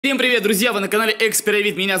Всем привет, друзья! Вы на канале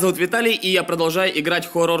Эксперимент. Меня зовут Виталий, и я продолжаю играть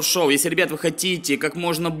в хоррор-шоу. Если, ребят, вы хотите как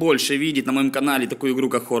можно больше видеть на моем канале такую игру,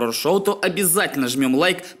 как хоррор-шоу, то обязательно жмем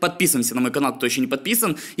лайк, подписываемся на мой канал, кто еще не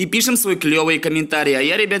подписан, и пишем свои клевые комментарии. А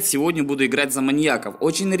я, ребят, сегодня буду играть за маньяков.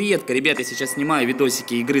 Очень редко, ребят, я сейчас снимаю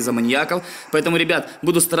видосики игры за маньяков, поэтому, ребят,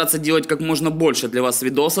 буду стараться делать как можно больше для вас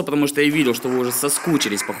видосов, потому что я видел, что вы уже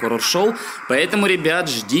соскучились по хоррор-шоу. Поэтому, ребят,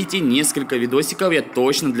 ждите несколько видосиков, я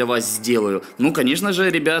точно для вас сделаю. Ну, конечно же,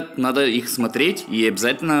 ребят, надо их смотреть и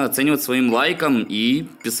обязательно оценивать своим лайком и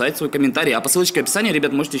писать свой комментарий. А по ссылочке в описании,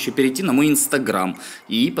 ребят, можете еще перейти на мой инстаграм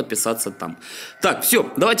и подписаться там. Так, все,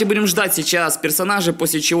 давайте будем ждать сейчас персонажей,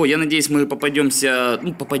 после чего, я надеюсь, мы попадемся, я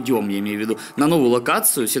имею в виду, на новую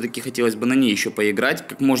локацию. Все-таки хотелось бы на ней еще поиграть,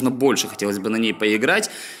 как можно больше хотелось бы на ней поиграть.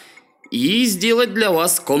 И сделать для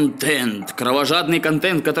вас контент, кровожадный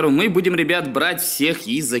контент, который мы будем, ребят, брать всех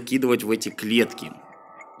и закидывать в эти клетки.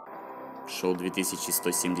 Шел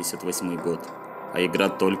 2178 год, а игра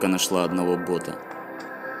только нашла одного бота.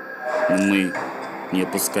 Но мы не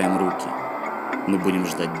опускаем руки, мы будем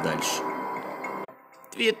ждать дальше.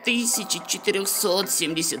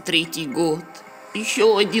 2473 год.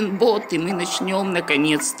 Еще один бот, и мы начнем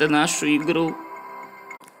наконец-то нашу игру.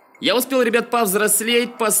 Я успел, ребят,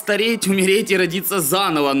 повзрослеть, постареть, умереть и родиться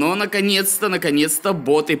заново, но наконец-то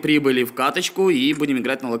боты прибыли в каточку и будем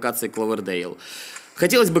играть на локации Кловердейл.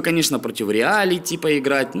 Хотелось бы, конечно, против реалити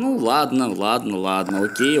поиграть. Ну, ладно,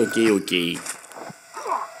 окей.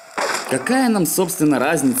 Какая нам, собственно,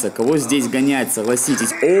 разница, кого здесь гонять,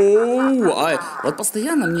 согласитесь? Вот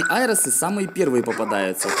постоянно мне айросы самые первые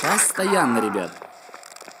попадаются. Постоянно, ребят.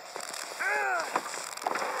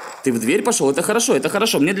 Ты в дверь пошел? Это хорошо, это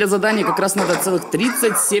хорошо. Мне для задания как раз надо целых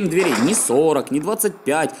 37 дверей. Не 40, не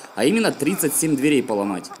 25, а именно 37 дверей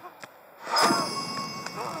поломать.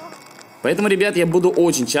 Поэтому, ребят, я буду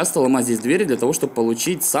очень часто ломать здесь двери для того, чтобы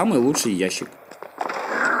получить самый лучший ящик.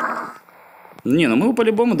 Не, ну мы его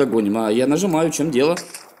по-любому догоним, а я нажимаю, в чем дело.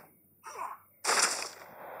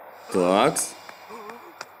 Так.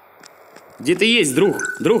 Где ты есть, друг?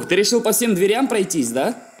 Друг, ты решил по всем дверям пройтись,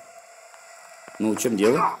 да? Ну, в чем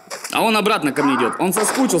дело? А он обратно ко мне идет. Он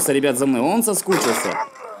соскучился, ребят, за мной. Он соскучился.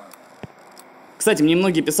 Кстати, мне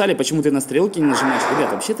многие писали, почему ты на стрелки не нажимаешь.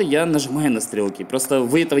 Ребят, вообще-то я нажимаю на стрелки. Просто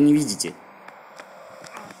вы этого не видите.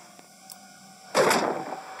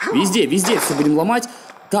 Везде все будем ломать.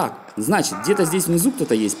 Так, значит, где-то здесь внизу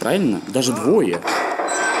кто-то есть, правильно? Даже двое.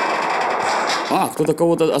 А, кто-то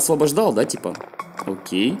кого-то освобождал, да, типа?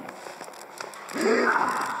 Окей.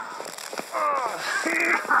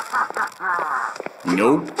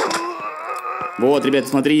 Nope. Вот, ребят,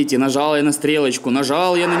 смотрите, нажал я на стрелочку,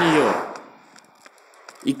 нажал я на нее.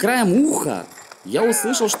 И краем уха я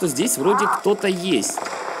услышал, что здесь вроде кто-то есть.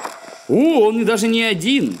 О, он даже не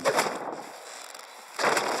один.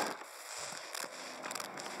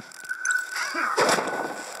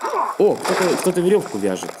 О, кто-то веревку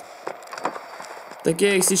вяжет. Так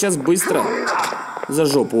я их сейчас быстро за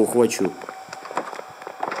жопу ухвачу.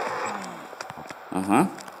 Ага.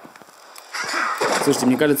 Слушайте,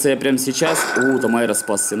 мне кажется, я прямо сейчас... там Айра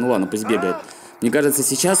спасся. Ну ладно, пусть бегает. Мне кажется,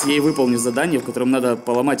 сейчас я и выполню задание, в котором надо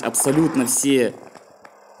поломать абсолютно все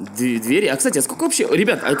двери. А, кстати, а сколько вообще...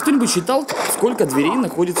 Ребят, а кто-нибудь считал, сколько дверей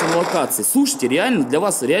находится на локации? Слушайте, реально, для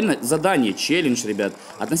вас реально задание, челлендж, ребят.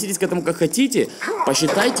 Относитесь к этому как хотите.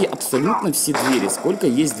 Посчитайте абсолютно все двери. Сколько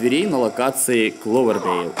есть дверей на локации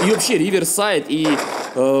Кловердейл. И вообще, Риверсайд и...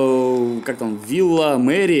 как там, Вилла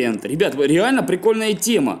Мэриэнд. Ребят, реально прикольная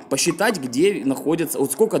тема. Посчитать, где находится...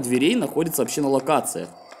 Вот сколько дверей находится вообще на локациях.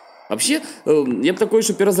 Вообще, я бы такой,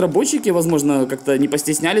 чтобы и разработчики, возможно, как-то не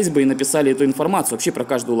постеснялись бы и написали эту информацию вообще про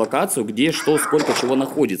каждую локацию, где, что, сколько, чего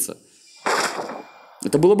находится.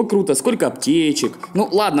 Это было бы круто. Сколько аптечек. Ну,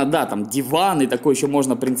 ладно, да, там диваны, такое еще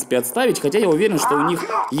можно, в принципе, отставить. Хотя я уверен, что у них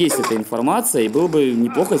есть эта информация, и было бы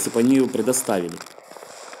неплохо, если бы они ее предоставили.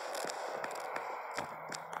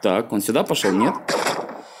 Так, он сюда пошел, нет?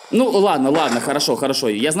 Ну, ладно, хорошо.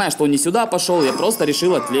 Я знаю, что он не сюда пошел, я просто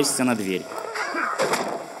решил отвлечься на дверь.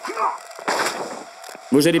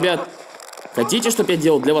 Вы же, ребят, хотите, чтобы я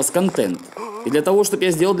делал для вас контент? И для того, чтобы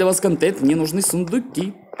я сделал для вас контент, мне нужны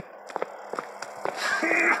сундуки.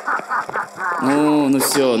 Ну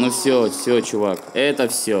все, чувак. Это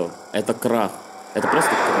все. Это крах. Это просто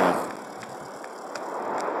крах.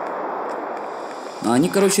 А они,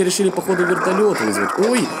 короче, решили, походу, вертолет вызвать.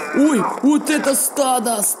 Ой, вот это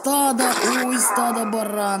стадо. Ой, стадо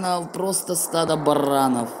баранов. Просто стадо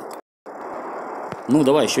баранов. Ну,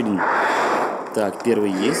 давай, еще один. Так,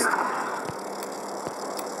 первый есть.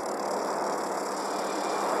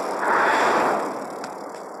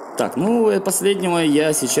 Так, ну, последнего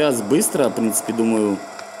я сейчас быстро, в принципе, думаю,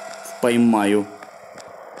 поймаю.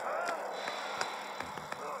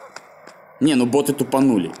 Не, ну боты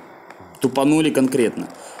тупанули. Тупанули конкретно.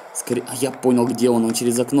 Скорее... А я понял, где он. Он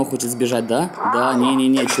через окно хочет сбежать, да? Да,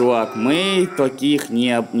 не-не-не, чувак. Мы таких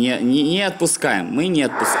не отпускаем. Мы не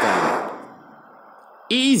отпускаем.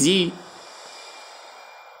 Изи.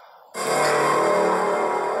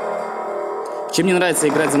 Чем мне нравится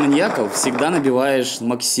играть за маньяков, всегда набиваешь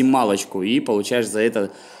максималочку и получаешь за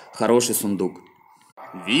это хороший сундук.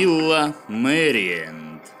 Вилла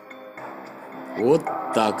Мэриэнд. Вот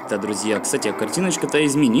так-то, друзья. Кстати, а картиночка-то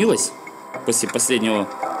изменилась после последнего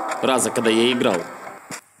раза, когда я играл.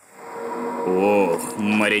 Ох,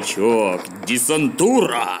 морячок,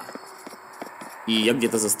 десантура! И я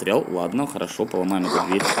где-то застрял. Ладно, хорошо, поломаем эту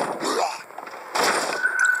дверь.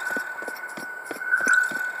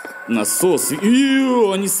 Насос.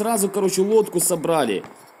 Они сразу, короче, лодку собрали.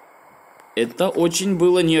 Это очень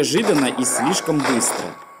было неожиданно и слишком быстро.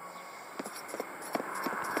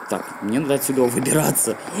 Так, мне надо отсюда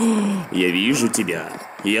выбираться. Я вижу тебя.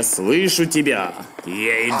 Я слышу тебя.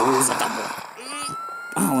 Я иду за тобой.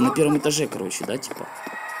 А, он на первом этаже, короче, да, типа?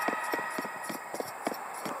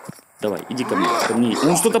 Давай, иди ко мне, ко мне.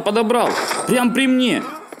 Он что-то подобрал. Прям при мне.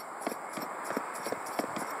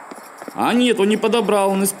 А нет, он не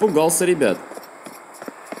подобрал, он испугался, ребят.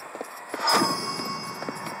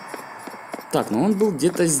 Так, ну он был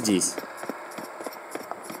где-то здесь.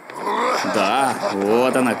 Да,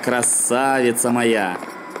 вот она, красавица моя.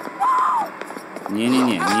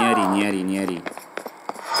 Не-не-не, не ори, не ори, не ори.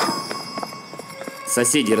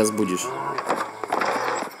 Соседей разбудишь.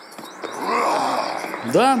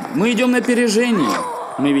 Да, мы идем на опережение.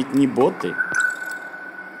 Мы ведь не боты.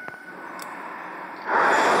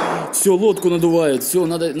 Все, лодку надувает. Все,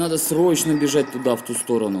 надо срочно бежать туда, в ту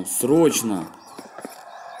сторону. Срочно.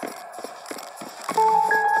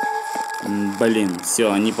 Блин,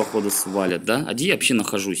 все, они походу свалят, да? А где я вообще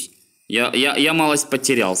нахожусь? Я малость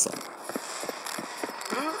потерялся.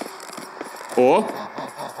 О!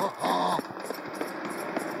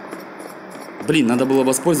 Блин, надо было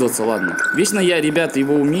воспользоваться, ладно. Вечно я, ребята,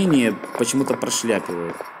 его умение почему-то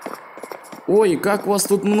прошляпиваю. Ой, как вас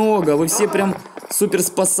тут много, вы все прям супер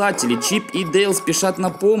спасатели. Чип и Дейл спешат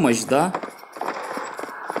на помощь, да?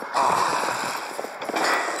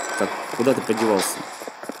 Так, куда ты подевался?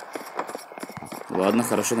 Ладно,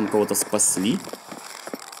 хорошо, там кого-то спасли.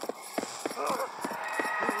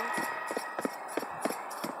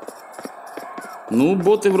 Ну,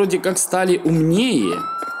 боты вроде как стали умнее.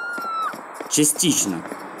 Частично.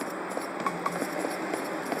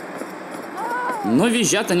 Но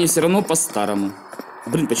визжат они все равно по-старому.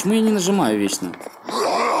 Блин, почему я не нажимаю вечно?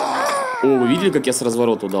 О, вы видели, как я с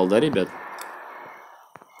разворота дал, да, ребят?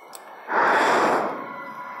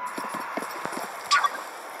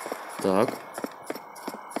 Так.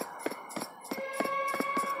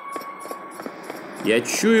 Я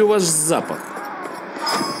чую ваш запах.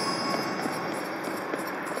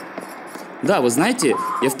 Да, вы знаете,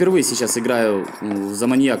 я впервые сейчас играю за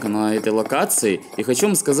маньяка на этой локации. И хочу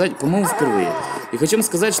вам сказать, по-моему, впервые. И хочу вам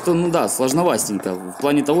сказать, что, ну да, сложновастенько. В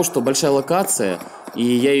плане того, что большая локация, и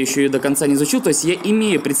я еще ее до конца не изучил. То есть я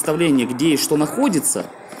имею представление, где и что находится.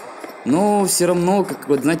 Но все равно, как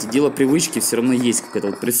вот, знаете, дело привычки все равно есть какое-то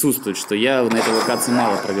вот присутствует, что я на этой локации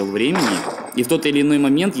мало провел времени. И в тот или иной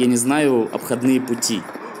момент я не знаю обходные пути.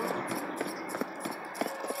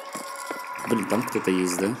 Блин, там кто-то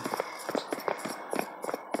есть, да?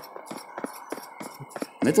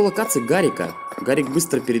 На этой локации Гарика. Гарик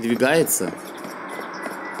быстро передвигается.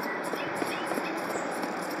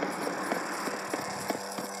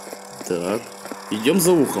 Так. Идем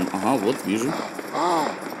за ухом. Ага, вот, вижу.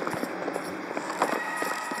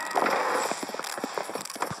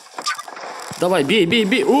 Давай, бей, бей,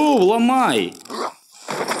 бей. О, ломай.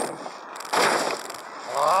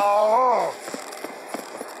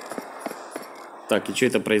 Так, и что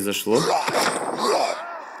это произошло?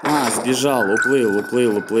 А, сбежал,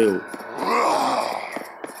 уплыл.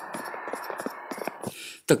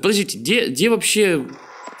 Так, подождите, где вообще...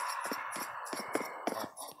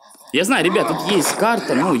 Я знаю, ребят, тут есть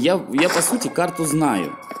карта, ну, я по сути карту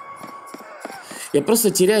знаю. Я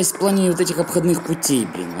просто теряюсь в плане вот этих обходных путей,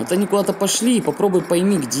 блин. Вот они куда-то пошли, и попробуй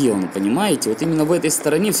пойми, где он, понимаете? Вот именно в этой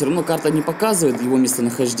стороне все равно карта не показывает его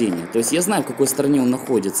местонахождение. То есть я знаю, в какой стороне он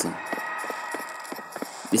находится.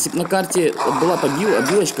 Если бы на карте была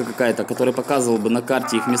обилочка какая-то, которая показывала бы на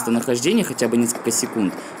карте их местонахождение хотя бы несколько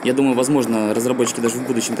секунд, я думаю, возможно, разработчики даже в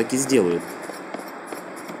будущем так и сделают.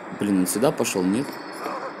 Блин, он сюда пошел, нет?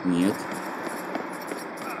 Нет.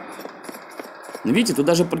 Ну, видите, тут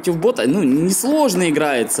даже против бота, ну, несложно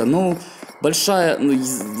играется, но большая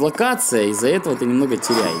локация, из-за этого ты немного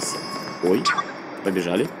теряешься. Ой,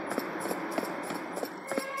 побежали.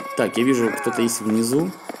 Так, я вижу, кто-то есть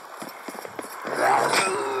внизу.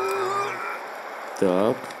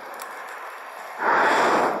 Так.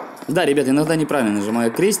 Да, ребят, иногда неправильно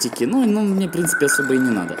нажимаю крестики, но мне, в принципе, особо и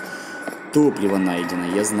не надо. Топливо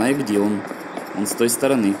найдено, я знаю, где он. Он с той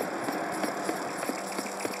стороны.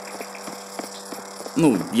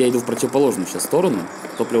 Ну, я иду в противоположную сейчас сторону.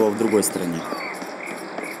 Топливо в другой стороне.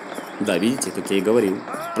 Да, видите, как я и говорил.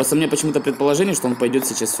 Просто у меня почему-то предположение, что он пойдет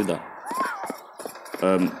сейчас сюда.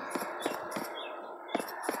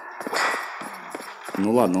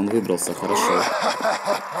 Ну ладно, он выбрался, хорошо.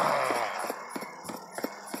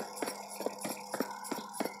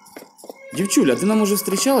 Девчуля, ты нам уже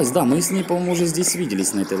встречалась? Да, мы с ней, по-моему, уже здесь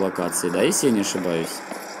виделись на этой локации, да, если я не ошибаюсь.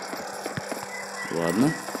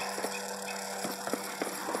 Ладно.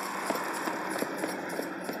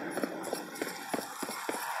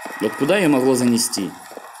 Вот куда ее могло занести?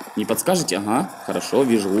 Не подскажете? Ага, хорошо,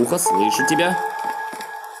 вижу ухо, слышу тебя.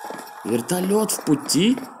 Вертолет в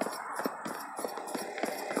пути?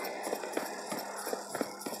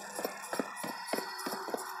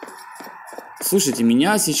 Слушайте,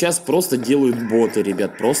 меня сейчас просто делают боты,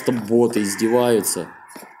 ребят. Просто боты издеваются.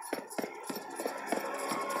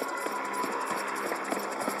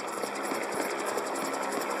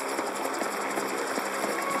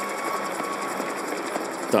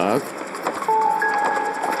 Так.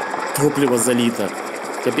 Топливо залито.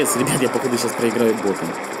 Капец, ребят, я походу сейчас проиграю ботом.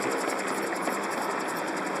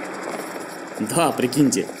 Да,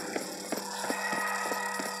 прикиньте.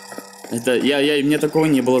 Это, у меня такого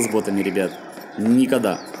не было с ботами, ребят.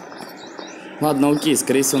 Никогда. Ладно, окей,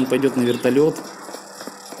 скорее всего он пойдет на вертолет.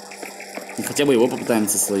 И хотя бы его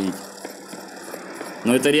попытаемся словить.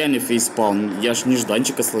 Но это реально фейспалм. Я ж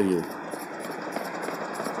нежданчика словил.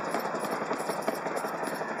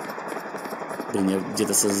 Блин, я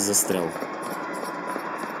где-то застрял.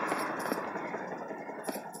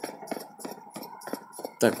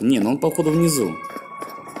 Так, не, ну он походу внизу.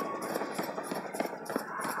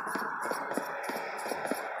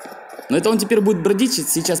 Но это он теперь будет бродить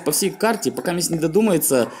сейчас по всей карте, пока не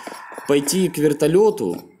додумается пойти к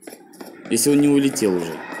вертолету, если он не улетел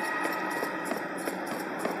уже.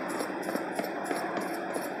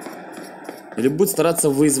 Или будет стараться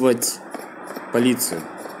вызвать полицию.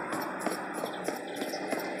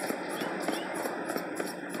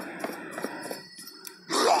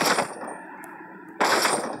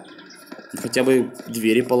 Хотя бы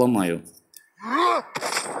двери поломаю.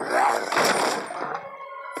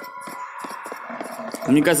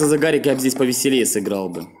 Мне кажется, за Гарика я бы здесь повеселее сыграл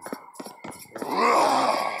бы.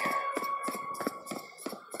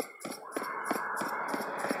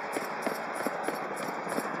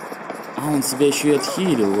 А, он себя еще и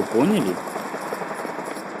отхилил, вы поняли?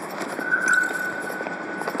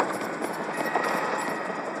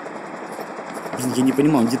 Блин, я не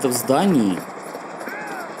понимаю, он где-то в здании.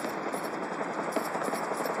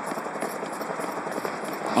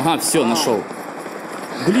 Ага, все, нашел.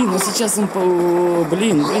 Блин, ну сейчас он...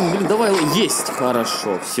 Блин, давай... Есть!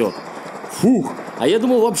 Хорошо, все. Фух! А я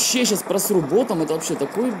думал, вообще сейчас просру ботом. Это вообще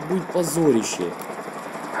такое будет позорище.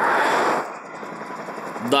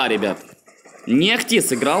 Да, ребят. Не ахти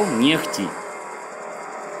сыграл, не ахти.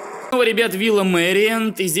 Ну, ребят, вилла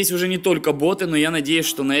Мэриэнд. И здесь уже не только боты, но я надеюсь,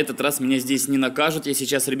 что на этот раз меня здесь не накажут. Я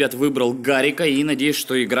сейчас, ребят, выбрал Гарика. И надеюсь,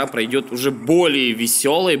 что игра пройдет уже более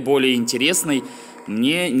веселой, более интересной.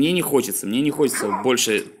 Мне не хочется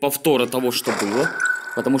больше повтора того, что было.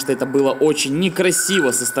 Потому что это было очень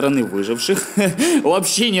некрасиво со стороны выживших.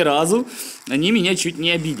 Вообще ни разу. Они меня чуть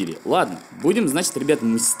не обидели. Ладно, будем, значит, ребят,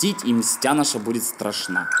 мстить. И мстя наша будет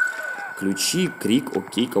страшна. Ключи, крик,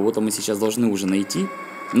 окей, кого-то мы сейчас должны уже найти.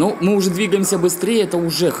 Но мы уже двигаемся быстрее, это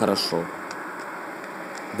уже хорошо.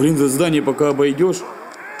 Блин, за здание пока обойдешь.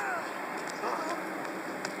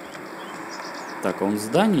 Так, а он в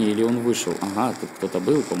здании или он вышел? Ага, тут кто-то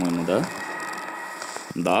был, по-моему, да?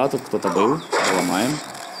 Да, тут кто-то был. Ломаем.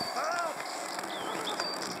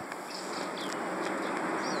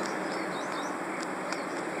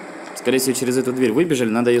 Скорее всего, через эту дверь выбежали.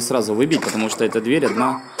 Надо ее сразу выбить, потому что эта дверь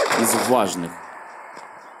одна из важных.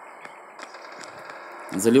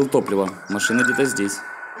 Залил топливо. Машина где-то здесь.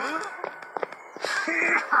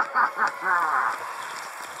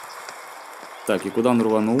 Так, и куда он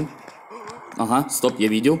рванул? Ага, стоп, я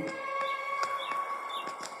видел.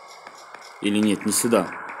 Или нет, не сюда.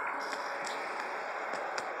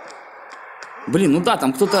 Блин, ну да,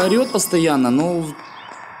 там кто-то орет постоянно, но...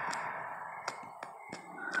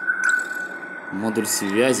 Модуль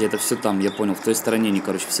связи, это все там, я понял. В той стороне они,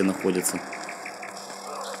 короче, все находятся.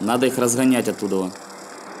 Надо их разгонять оттуда.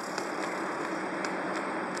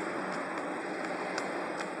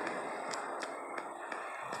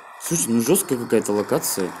 Слушай, ну жесткая какая-то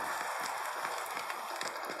локация.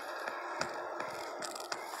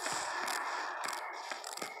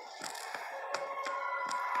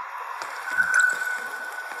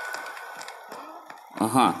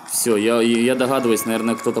 Ага, все, я догадываюсь,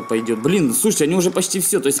 наверное, кто-то пойдет. Блин, слушайте, они уже почти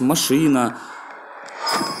все, то есть машина.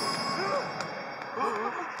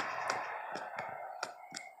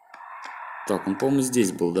 Так, он, по-моему,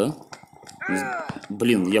 здесь был, да?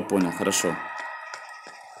 Блин, я понял, хорошо.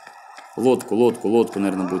 Лодку,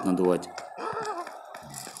 наверное, будет надувать.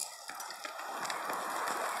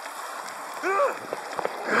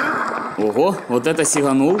 Ого, вот это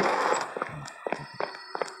сиганул.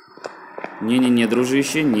 Не-не-не,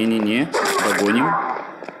 дружище, не-не-не, догоним.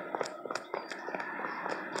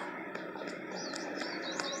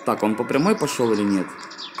 Так, он по прямой пошел или нет?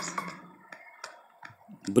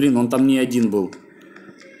 Блин, он там не один был.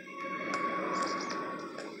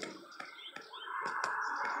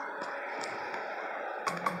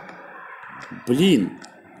 Блин,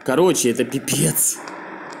 короче, это пипец.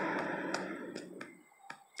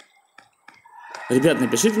 Ребят,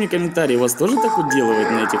 напишите мне комментарии, у вас тоже так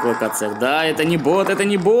уделывают на этих локациях? Да, это не бот, это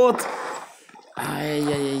не бот.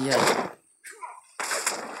 Ай-яй-яй-яй.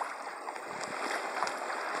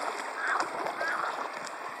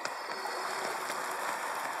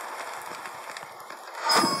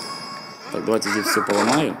 Так, давайте здесь все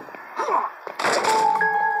поломаю.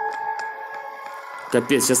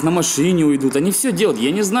 Капец, сейчас на машине уйдут. Они все делают.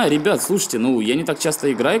 Я не знаю, ребят, слушайте, ну, я не так часто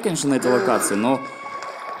играю, конечно, на этой локации, но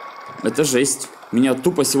это жесть. Меня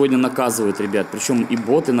тупо сегодня наказывают, ребят. Причем и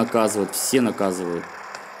боты наказывают, все наказывают.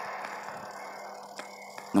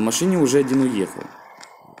 На машине уже один уехал.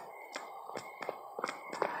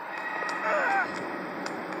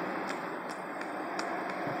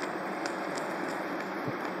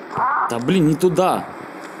 Да блин, не туда.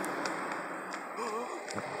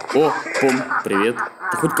 О, привет.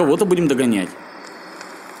 Да хоть кого-то будем догонять.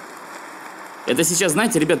 Это сейчас,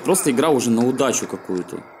 знаете, ребят, просто игра уже на удачу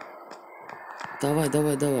какую-то. Давай,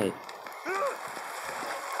 давай, давай.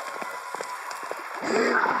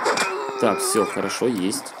 Так, все, хорошо,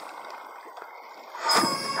 есть.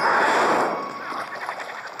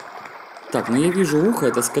 Так, ну я вижу ухо,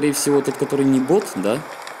 это скорее всего тот, который не бот, да?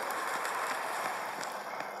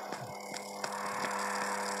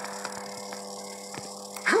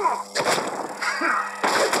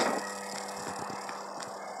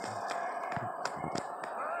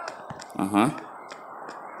 Ага.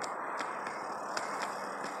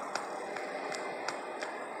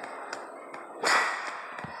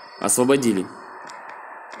 Освободили.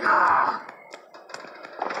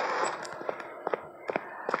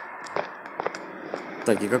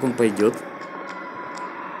 Так, и как он пойдет?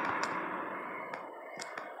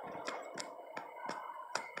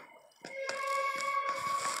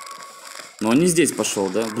 Но он не здесь пошел,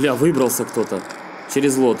 да? Бля, выбрался кто-то.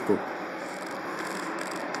 Через лодку.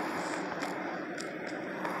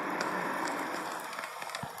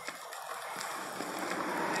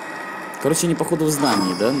 Короче, они походу в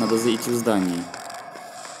здании, да? Надо зайти в здание.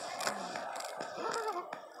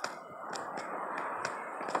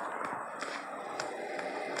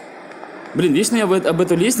 Блин, вечно я об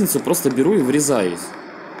эту лестницу просто беру и врезаюсь.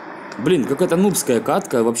 Блин, какая-то нубская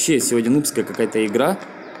катка. Вообще, сегодня нубская какая-то игра.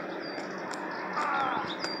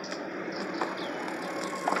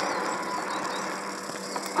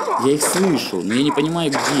 Я их слышу, но я не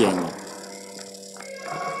понимаю, где они.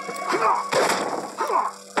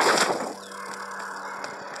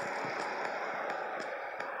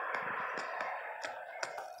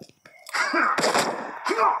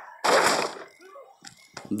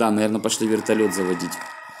 Да, наверное, пошли вертолет заводить.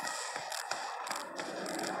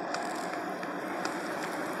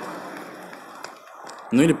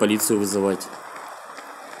 Ну или полицию вызывать.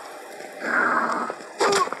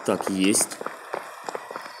 Так, есть.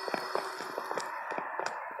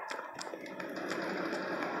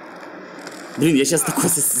 Блин, я сейчас такой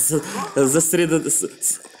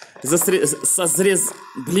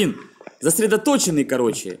засредоточенный,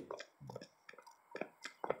 короче.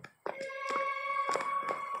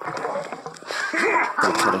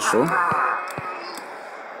 Так, хорошо.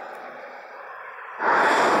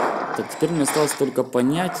 Так, теперь мне осталось только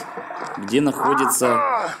понять, где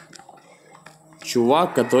находится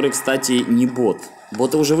чувак, который, кстати, не бот.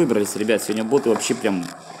 Боты уже выбрались, ребят. Сегодня боты вообще прям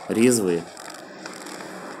резвые.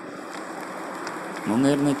 Ну,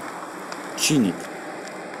 наверное, чинит.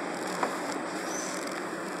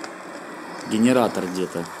 Генератор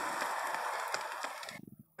где-то.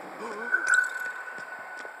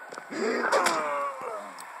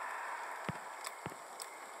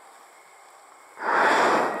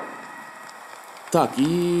 Так,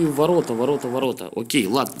 и ворота. Окей,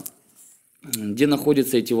 ладно. Где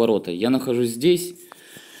находятся эти ворота? Я нахожусь здесь.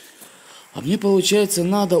 А мне, получается,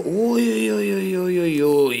 надо...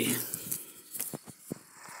 Ой-ой-ой-ой-ой-ой-ой.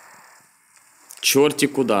 Черти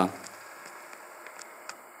куда.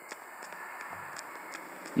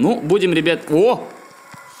 Ну, будем, ребят... О!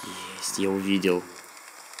 Есть, я увидел.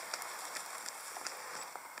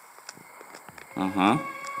 Ага.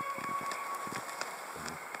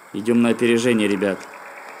 Идем на опережение, ребят.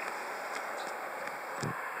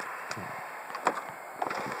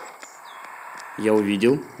 Я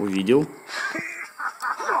увидел.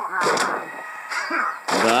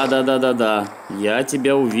 Да. Я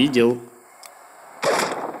тебя увидел.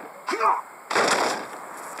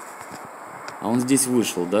 А он здесь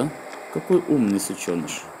вышел, да? Какой умный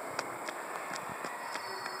сученыш.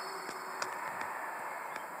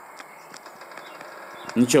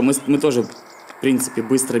 Ничего, мы тоже, в принципе,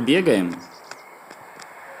 быстро бегаем.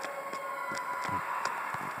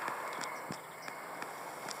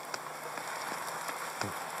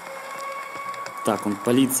 Так, он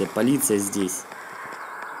полиция здесь.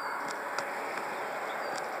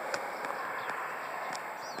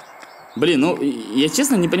 Блин, ну, я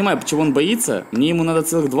честно не понимаю, почему он боится. Мне ему надо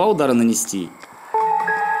целых 2 удара нанести.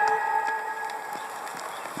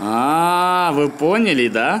 А, вы поняли,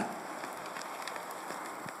 да?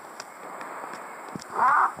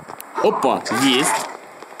 Опа, есть.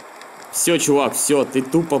 Все, чувак, все, ты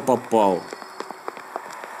тупо попал.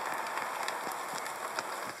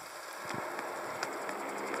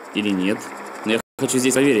 Или нет? Но я хочу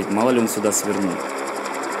здесь проверить, мало ли он сюда свернул.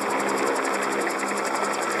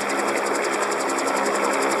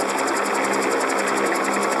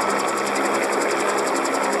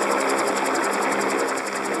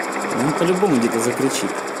 Он по-любому где-то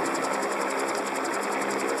закричит.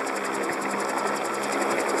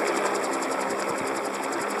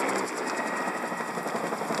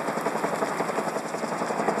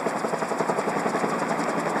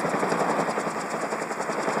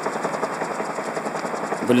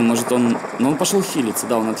 Блин, может он... Ну он пошел хилиться,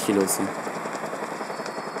 да, он отхилился.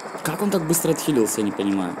 Как он так быстро отхилился, я не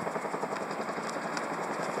понимаю.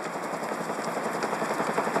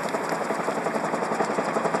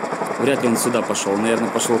 Вряд ли он сюда пошел, наверное,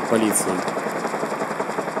 пошел к полиции.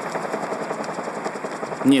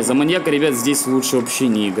 Не, за маньяка, ребят, здесь лучше вообще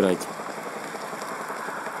не играть.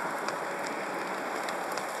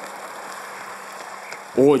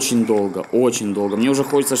 Очень долго, очень долго. Мне уже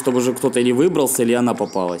хочется, чтобы уже кто-то или выбрался, или она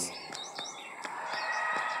попалась.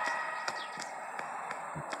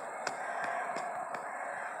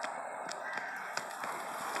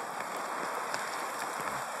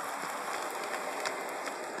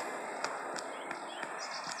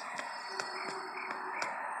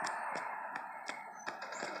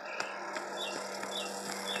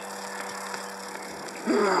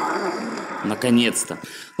 Наконец-то.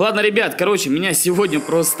 Ладно, ребят, короче, меня сегодня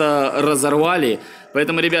просто разорвали.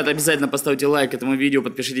 Поэтому, ребят, обязательно поставьте лайк этому видео,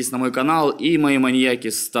 подпишитесь на мой канал, и мои маньяки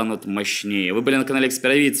станут мощнее. Вы были на канале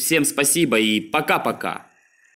Играю. Всем спасибо и пока-пока.